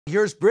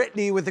Here's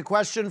Brittany with a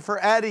question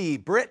for Eddie.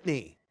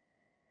 Brittany.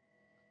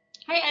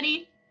 Hi,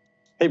 Eddie.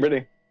 Hey,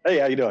 Brittany. Hey,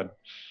 how you doing?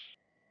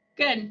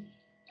 Good.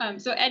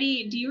 So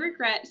Eddie, do you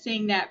regret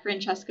saying that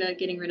Francesca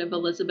getting rid of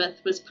Elizabeth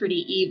was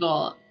pretty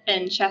evil?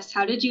 And Chess,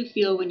 how did you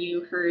feel when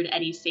you heard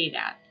Eddie say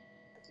that?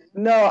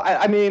 No,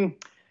 I mean,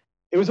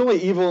 it was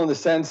only evil in the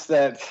sense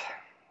that,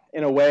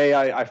 in a way,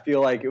 I feel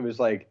like it was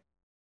like,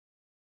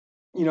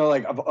 you know,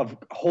 like of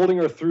holding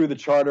her through the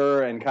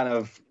charter and kind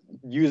of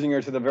using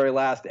her to the very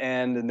last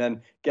end and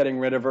then getting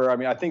rid of her. I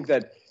mean, I think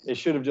that it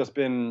should have just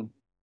been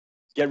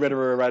get rid of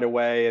her right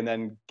away and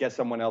then get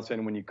someone else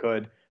in when you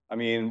could. I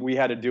mean, we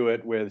had to do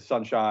it with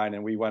Sunshine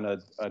and we went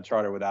a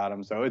charter without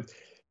him. So it's,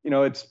 you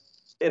know, it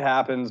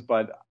happens,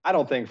 but I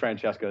don't think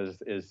Francesca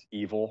is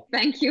evil.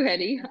 Thank you,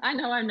 Eddie. I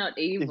know I'm not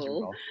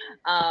evil.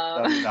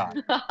 No, you're not.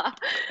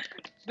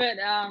 But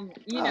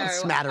you know,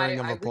 smattering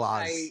of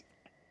applause.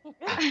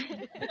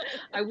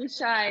 I wish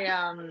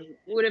I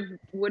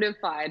would have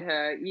fired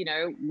her. You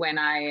know, when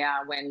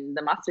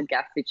the mustard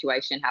gas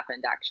situation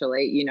happened.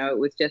 Actually, you know, it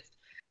was just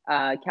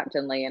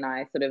Captain Lee and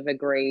I sort of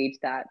agreed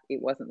that it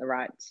wasn't the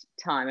right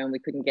time and we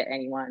couldn't get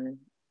anyone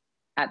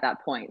at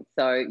that point.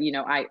 So, you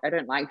know, I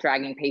don't like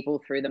dragging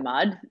people through the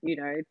mud. You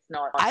know, it's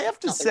not. I have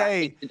to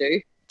say, to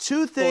do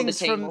two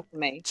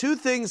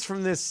things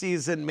from this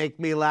season make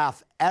me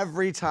laugh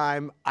every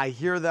time I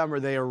hear them or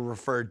they are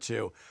referred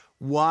to.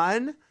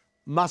 One,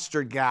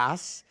 mustard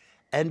gas,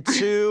 and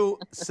two,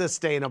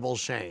 sustainable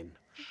Shane.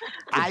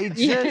 I'm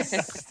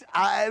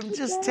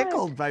just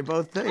tickled by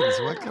both things.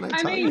 What can I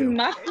tell you? I mean,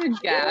 mustard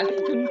gas,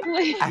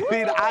 completely. I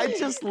mean, I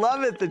just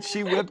love it that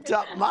she whipped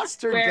up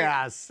mustard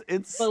gas.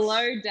 It's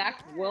below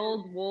deck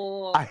World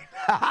War.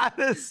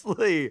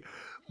 Honestly,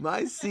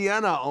 my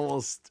Sienna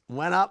almost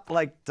went up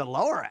like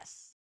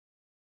Dolores.